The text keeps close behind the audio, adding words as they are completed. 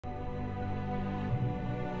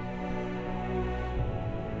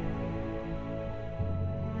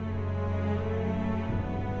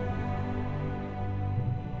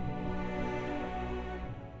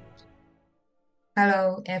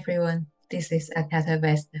Hello, everyone. This is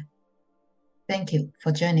Akata. Thank you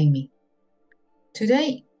for joining me.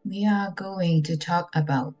 Today, we are going to talk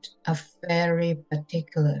about a very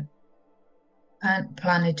particular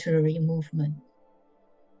planetary movement.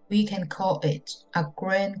 We can call it a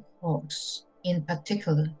grand cross. In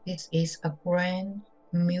particular, this is a grand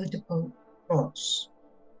mutable cross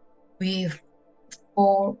with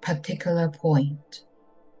four particular points.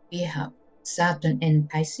 We have Saturn in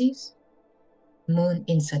Pisces, Moon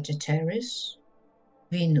in Sagittarius,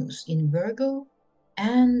 Venus in Virgo,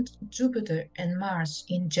 and Jupiter and Mars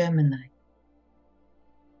in Gemini.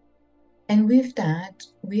 And with that,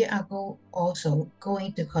 we are also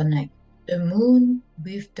going to connect the Moon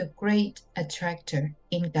with the Great Attractor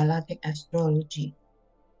in Galactic Astrology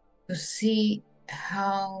to see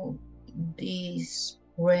how these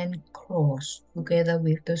grand cross together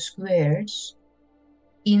with the squares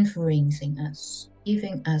influencing us,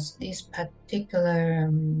 giving us this particular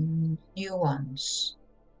nuance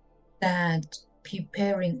that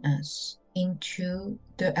preparing us into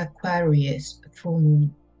the Aquarius full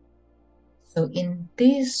moon. So in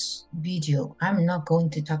this video, I'm not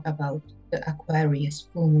going to talk about the Aquarius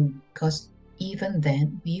full moon because even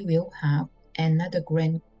then we will have another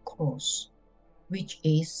grand cross, which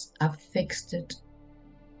is a fixed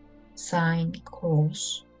sign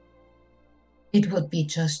cross. It would be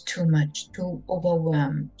just too much, too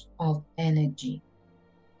overwhelmed of energy.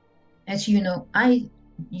 As you know, I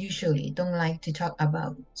usually don't like to talk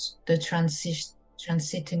about the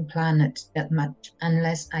transiting planet that much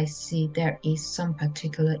unless I see there is some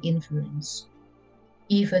particular influence,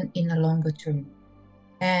 even in a longer term.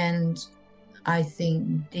 And I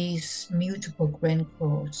think this mutable grand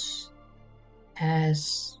cross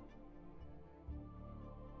has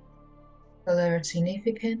particular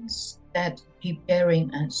significance that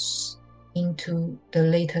preparing us into the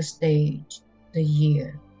later stage, the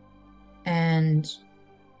year. And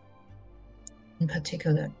in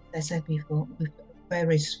particular, as I said before, with the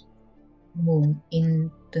Aquarius moon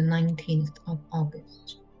in the 19th of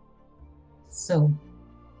August. So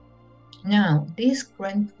now this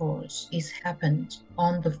grand cross is happened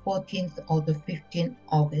on the 14th or the 15th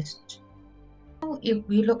August. Now if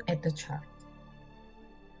we look at the chart,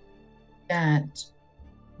 that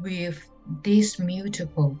with this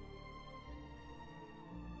mutable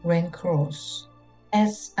grand cross,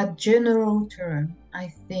 as a general term, I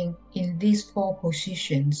think in these four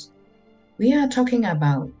positions, we are talking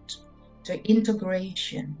about the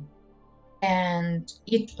integration, and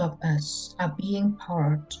each of us are being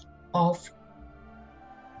part of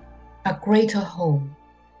a greater whole,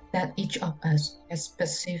 that each of us has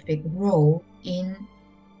specific role in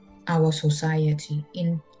our society,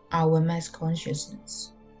 in our mass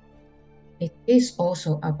consciousness. It is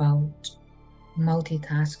also about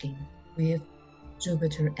multitasking with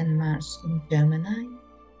Jupiter and Mars in Gemini,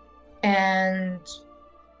 and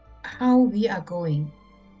how we are going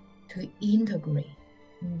to integrate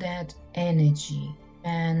that energy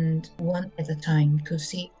and one at a time to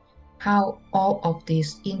see how all of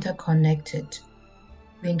this interconnected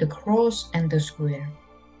between the cross and the square.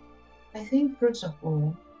 I think first of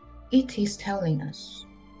all, it is telling us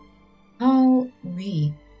how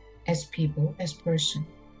we as people, as person,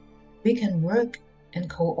 we can work and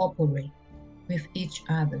cooperate with each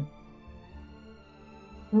other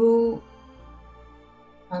through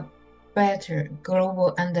a better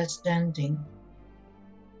global understanding,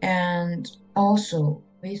 and also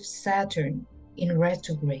with Saturn in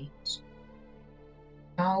retrograde,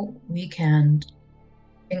 how we can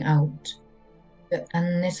bring out the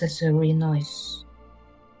unnecessary noise,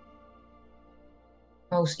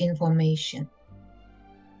 false information,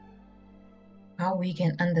 how we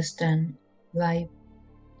can understand life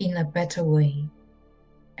in a better way,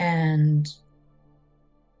 and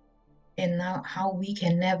now how we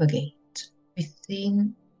can navigate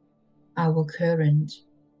within our current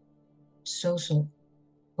social,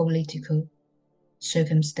 political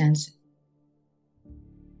circumstances.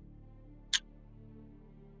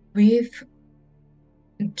 With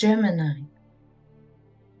Gemini,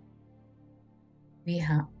 we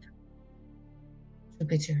have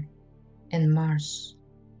Jupiter and Mars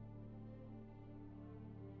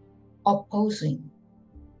opposing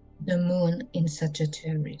the moon in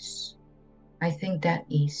Sagittarius. I think that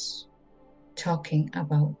is talking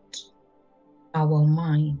about our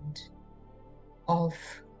mind, of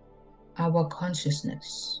our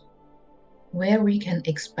consciousness, where we can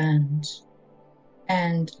expand,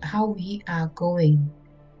 and how we are going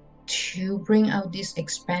to bring out this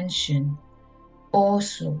expansion,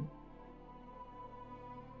 also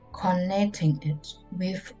connecting it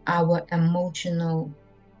with our emotional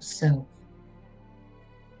self,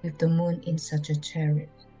 with the moon in Sagittarius.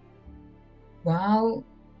 While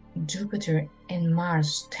Jupiter and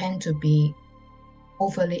Mars tend to be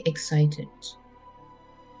overly excited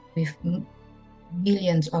with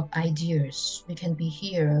millions of ideas. We can be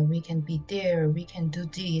here, we can be there, we can do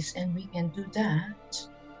this, and we can do that.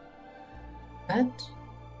 But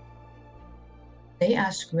they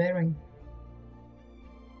are squaring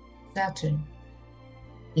Saturn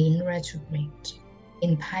in retrograde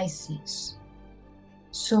in Pisces.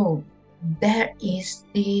 So there is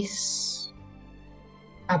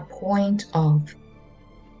a point of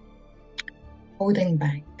holding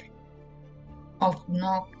back, of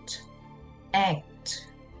not act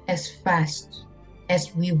as fast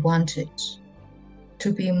as we wanted,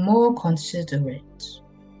 to be more considerate,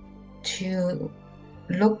 to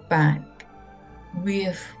look back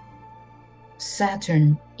with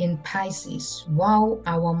Saturn in Pisces, while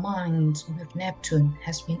our mind with Neptune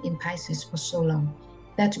has been in Pisces for so long,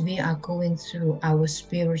 that we are going through our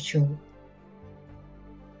spiritual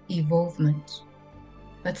evolvement.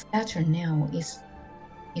 But Saturn now is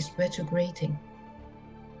retrograding,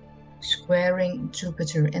 squaring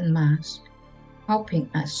Jupiter and Mars, helping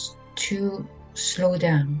us to slow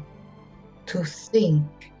down, to think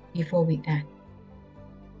before we act,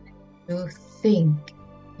 to think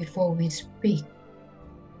before we speak.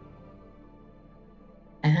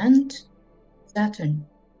 And Saturn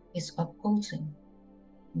is opposing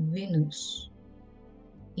Venus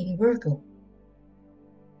in Virgo.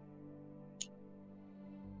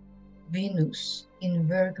 Venus in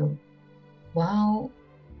Virgo, while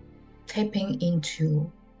tapping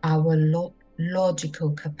into our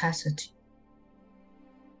logical capacity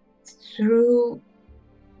through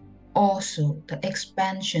also the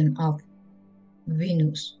expansion of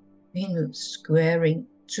Venus squaring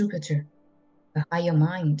Jupiter, the higher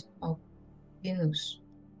mind of Venus.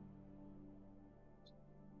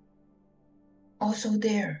 Also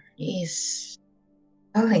there is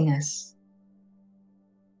telling us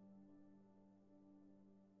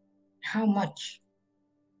how much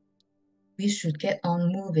we should get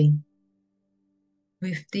on moving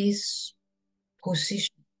with this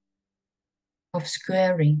position of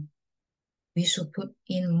squaring. We should put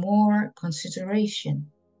in more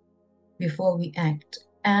consideration before we act,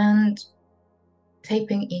 and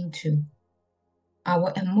tapping into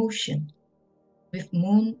our emotion with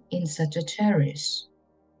moon in Sagittarius.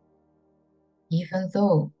 Even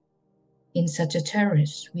though in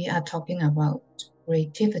Sagittarius we are talking about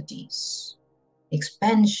creativities,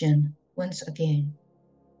 expansion once again,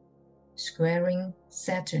 squaring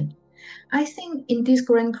Saturn. I think in this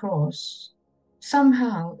Grand Cross,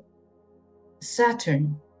 somehow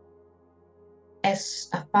Saturn as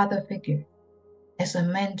a father figure, as a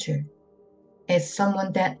mentor, as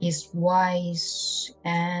someone that is wise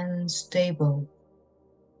and stable,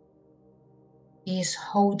 is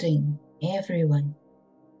holding everyone.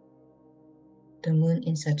 The moon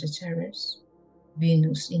in Sagittarius,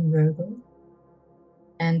 Venus in Virgo,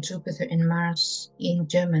 and Jupiter and Mars in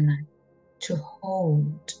Gemini, to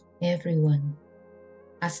hold everyone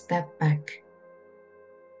a step back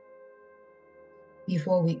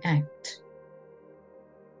before we act.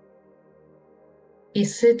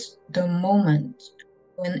 Is it the moment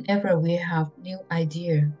whenever we have new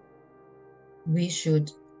idea, we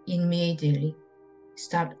should immediately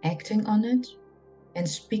start acting on it and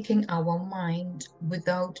speaking our mind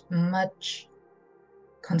without much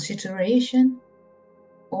consideration?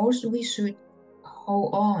 Or we should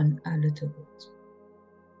hold on a little bit.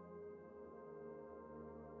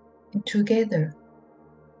 And together,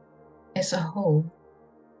 as a whole,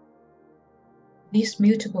 this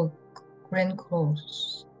mutable Grand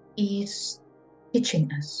Cross is teaching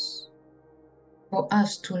us, for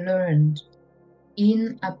us to learn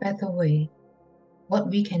in a better way what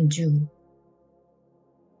we can do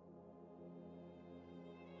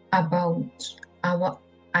about our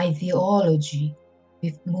ideology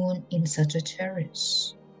with moon in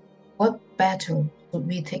Sagittarius. What battle should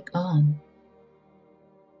we take on?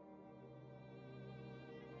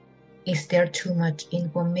 Is there too much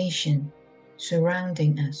information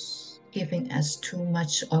surrounding us, giving us too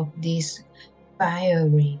much of this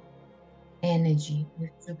fiery energy with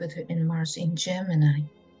Jupiter and Mars in Gemini?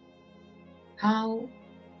 How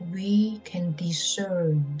we can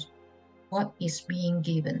discern what is being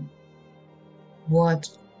given, what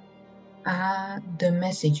are the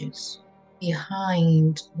messages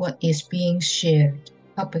behind what is being shared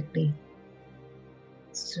publicly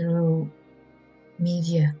through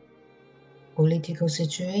media, political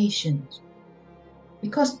situations.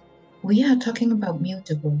 Because we are talking about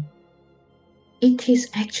mutable, it is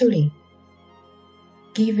actually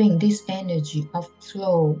giving this energy of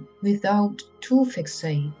flow without to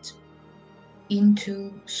fixate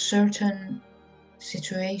into certain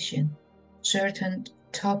situation, certain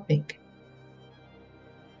topic.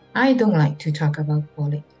 I don't like to talk about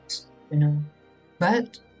politics,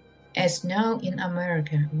 but as now in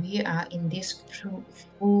America, we are in this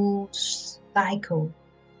full cycle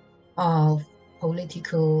of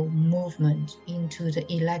political movement into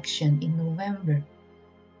the election in November.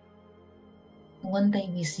 One day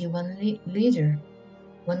we see one leader,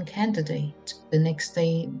 one candidate. The next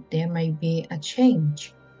day there may be a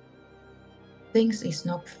change. Things is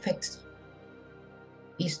not fixed.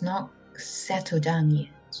 It's not settled down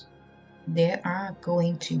yet. There are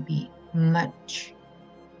going to be much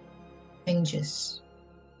changes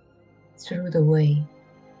through the way.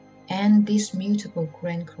 And this mutable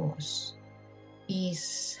grand cross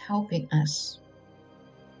is helping us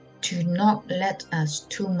to not let us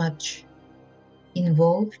too much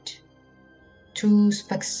involved, to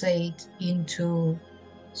fixate into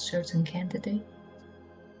certain candidate.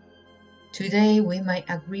 Today we might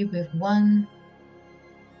agree with one,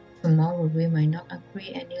 tomorrow we might not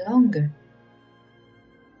agree any longer.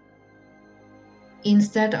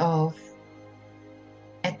 Instead of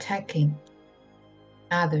attacking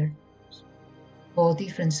others for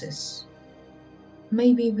differences,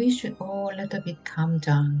 maybe we should all a little bit calm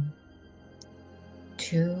down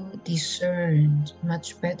to discern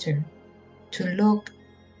much better, to look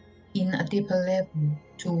in a deeper level,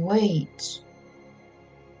 to wait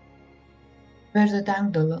further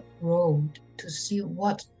down the road to see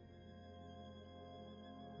what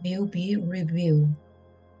will be revealed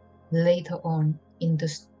later on in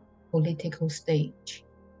the political stage.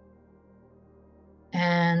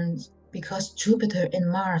 And because Jupiter and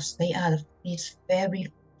Mars, they are this very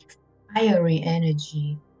fiery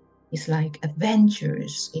energy. It's like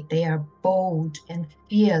adventurers. They are bold and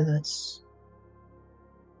fearless.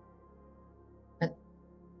 But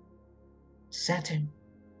Saturn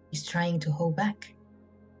is trying to hold back,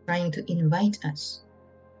 trying to invite us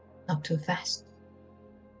not too fast.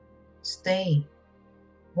 Stay,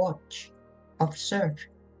 watch, observe.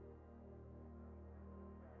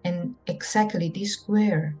 And exactly this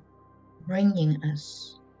square bringing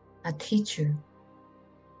us a teacher,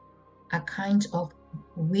 a kind of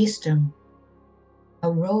wisdom, a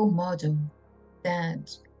role model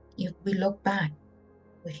that if we look back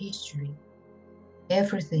to history,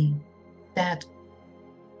 everything that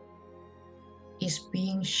is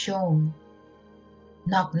being shown,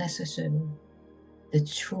 not necessarily the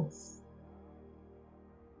truth.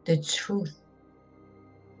 The truth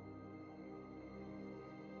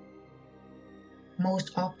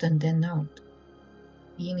most often than not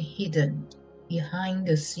being hidden behind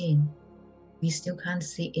the scene. We still can't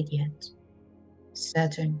see it yet.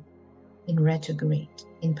 Saturn in retrograde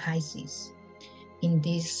in Pisces, in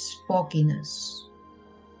this fogginess,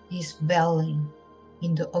 this veiling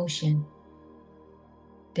in the ocean,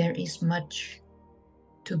 there is much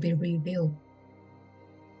to be revealed,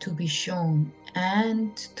 to be shown,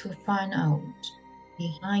 and to find out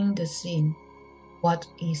behind the scene what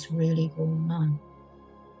is really going on.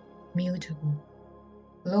 Mutable,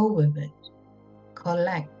 flow with it,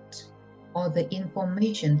 collect all the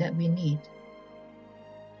information that we need.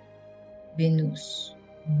 Venus,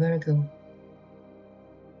 Virgo,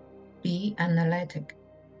 be analytic,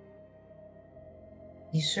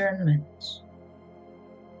 discernment,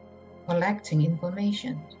 collecting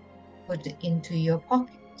information, put it into your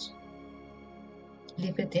pocket,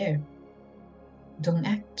 leave it there, don't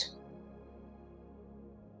act.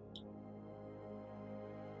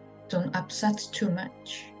 Don't upset too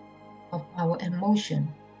much of our emotion.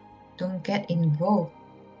 Don't get involved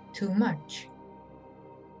too much.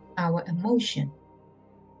 Our emotion.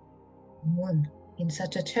 Moon in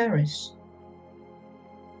Sagittarius.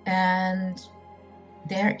 And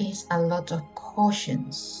there is a lot of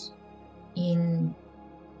cautions in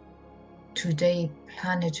today's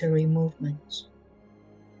planetary movements.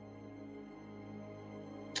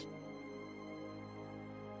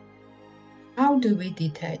 How do we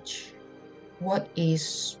detach what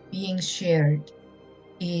is being shared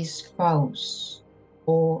is false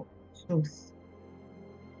or truth?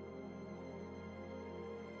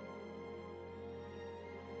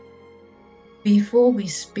 Before we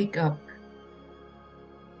speak up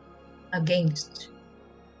against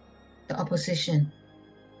the opposition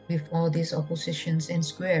with all these oppositions and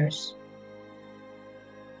squares,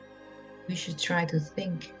 we should try to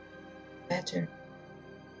think better.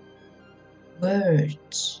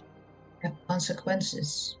 Words have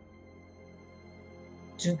consequences.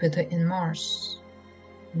 Jupiter and Mars,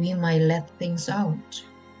 we might let things out.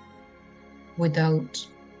 without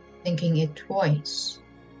thinking it twice.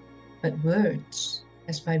 But words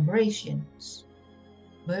as vibrations,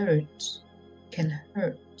 words can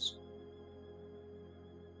hurt,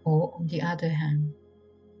 or on the other hand,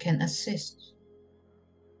 can assist.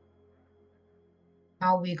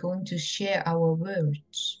 How are we going to share our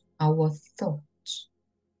words, our thoughts,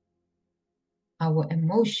 our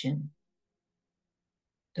emotion,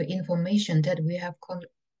 the information that we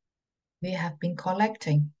have been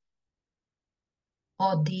collecting?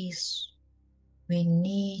 All these, we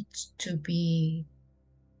need to be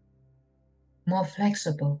more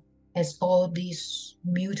flexible as all these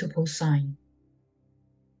mutable signs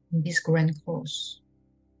in this grand course.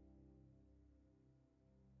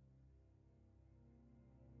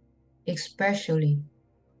 Especially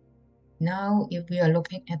now, if we are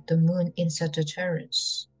looking at the moon in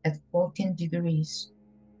Sagittarius at 14 degrees,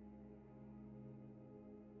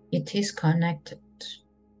 it is connected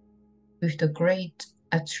with the Great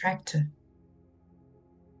Attractor.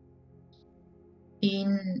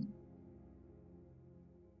 In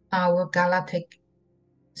our galactic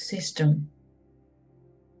system,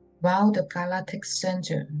 while the galactic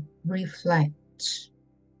center reflects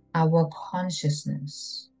our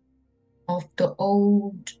consciousness of the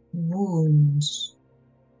old wounds,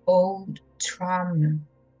 old trauma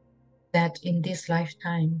that in this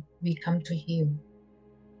lifetime we come to heal.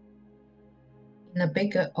 In the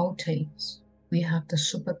bigger octaves, we have the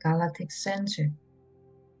supergalactic center,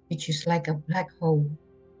 which is like a black hole,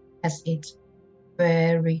 has its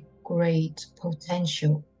very great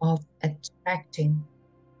potential of attracting,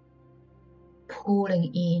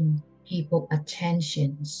 pulling in people's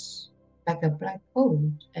attentions, like a black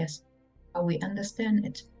hole, as how we understand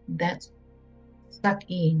it, that suck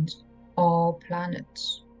in all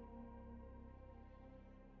planets,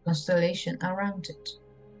 constellation around it,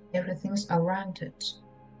 everything's around it,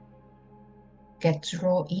 get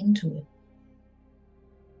drawn into it.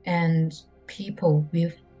 And people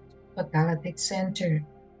with a galactic center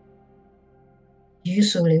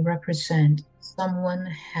usually represent someone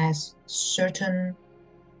has certain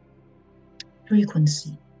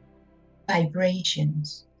frequency,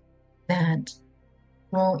 vibrations that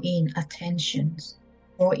draw in attentions,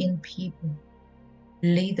 draw in people,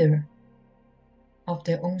 leader of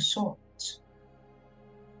their own sort.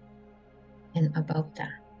 And above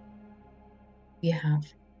that, we have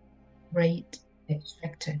Great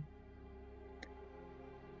Attractor.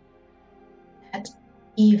 That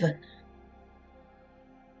even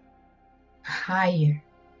higher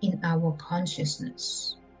in our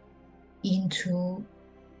consciousness into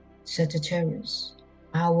Sagittarius,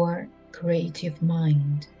 our creative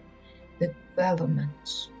mind, the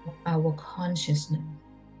development of our consciousness.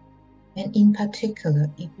 And in particular,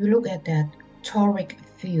 if you look at that toric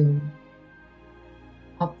field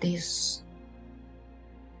of this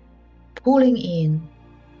pulling in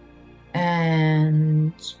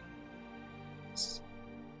and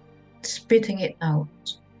spitting it out,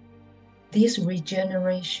 this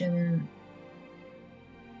regeneration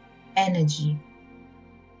energy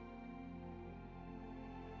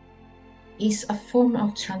is a form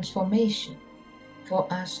of transformation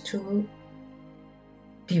for us to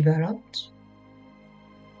develop,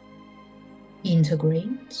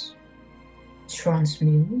 integrate,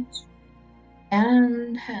 transmute,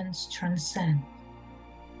 and hence transcend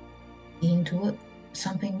into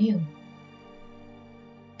something new.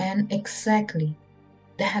 And exactly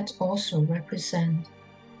that also represents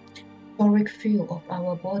the toric field of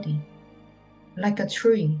our body, like a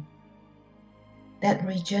tree, that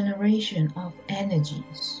regeneration of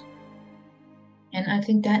energies. And I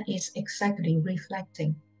think that is exactly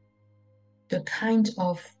reflecting the kind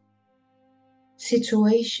of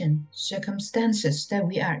situation, circumstances that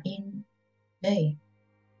we are in today,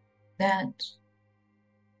 that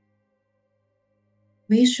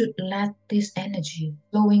we should let this energy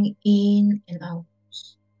flowing in and out,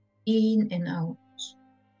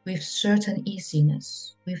 with certain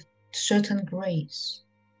easiness, with certain grace.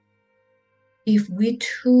 If we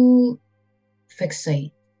too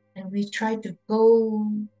fixate and we try to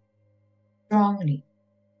go strongly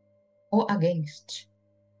or against,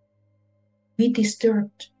 we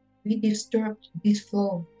disturb this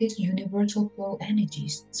flow, this universal flow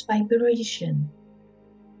energies, this vibration,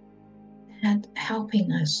 and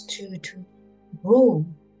helping us to grow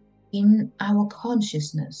in our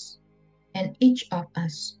consciousness. And each of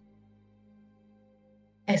us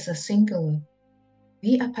as a singular,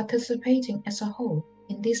 we are participating as a whole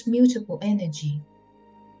in this mutable energy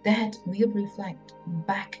that will reflect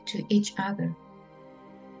back to each other.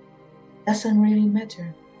 Doesn't really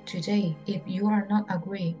matter today if you are not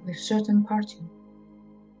agree with certain party.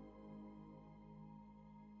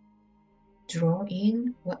 draw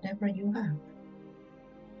in whatever you have,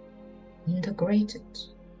 integrate it,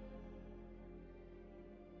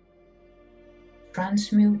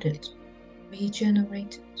 transmute it,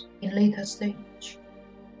 regenerate it in later stage.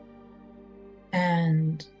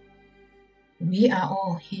 And we are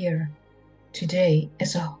all here today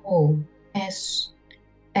as a whole, as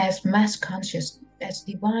mass consciousness, as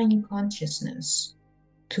divine consciousness,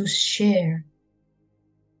 to share,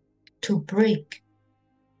 to break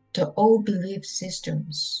the old belief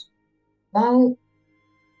systems. While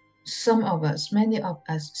some of us, many of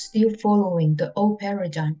us, still following the old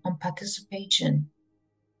paradigm on participation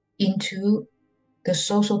into the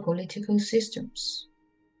social political systems,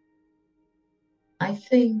 I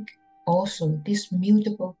think also this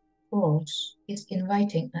mutable force is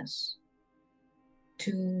inviting us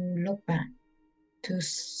to look back, to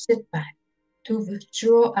sit back, to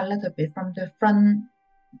withdraw a little bit from the front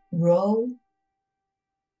row,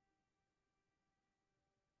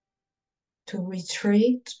 to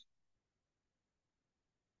retreat,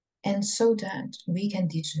 and so that we can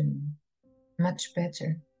discern much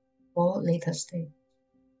better for later stage.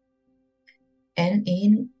 And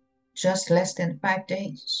in just less than 5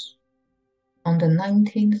 days, on the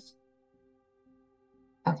 19th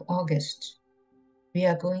of August, we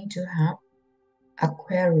are going to have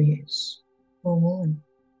Aquarius full moon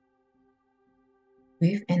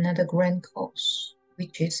with another grand cross,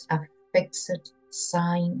 which is a fixed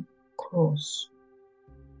sign cross.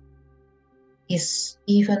 It's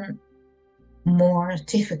even more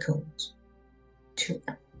difficult to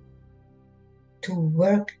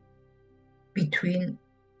work between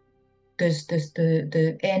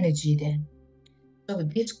the energy then. So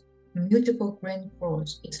this mutable grand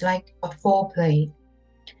cross is like a foreplay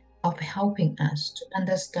of helping us to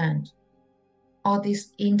understand all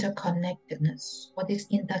this interconnectedness, all these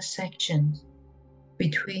intersections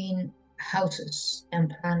between houses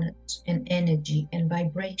and planets and energy and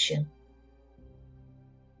vibration,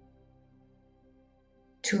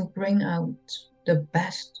 to bring out the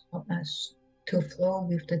best of us, to flow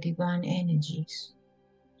with the divine energies.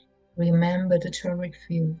 Remember the toric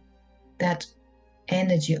field, that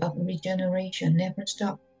energy of regeneration never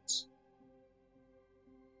stops.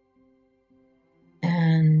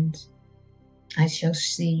 And I shall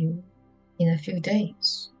see you in a few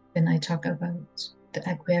days when I talk about the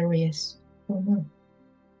Aquarius full moon.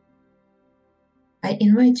 I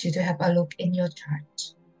invite you to have a look in your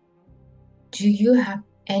chart. Do you have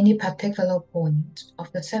any particular point of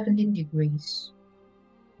the 17 degrees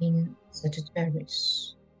in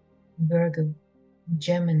Sagittarius, Virgo,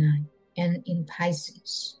 Gemini, and in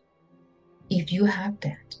Pisces? If you have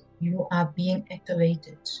that, you are being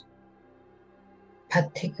activated,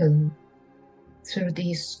 particularly through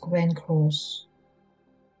this grand cross,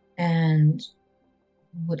 and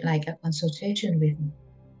would like a consultation with me,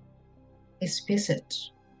 please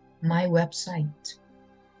visit my website,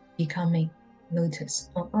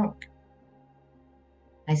 becominglotus.org.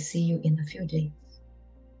 I see you in a few days.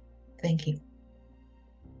 Thank you.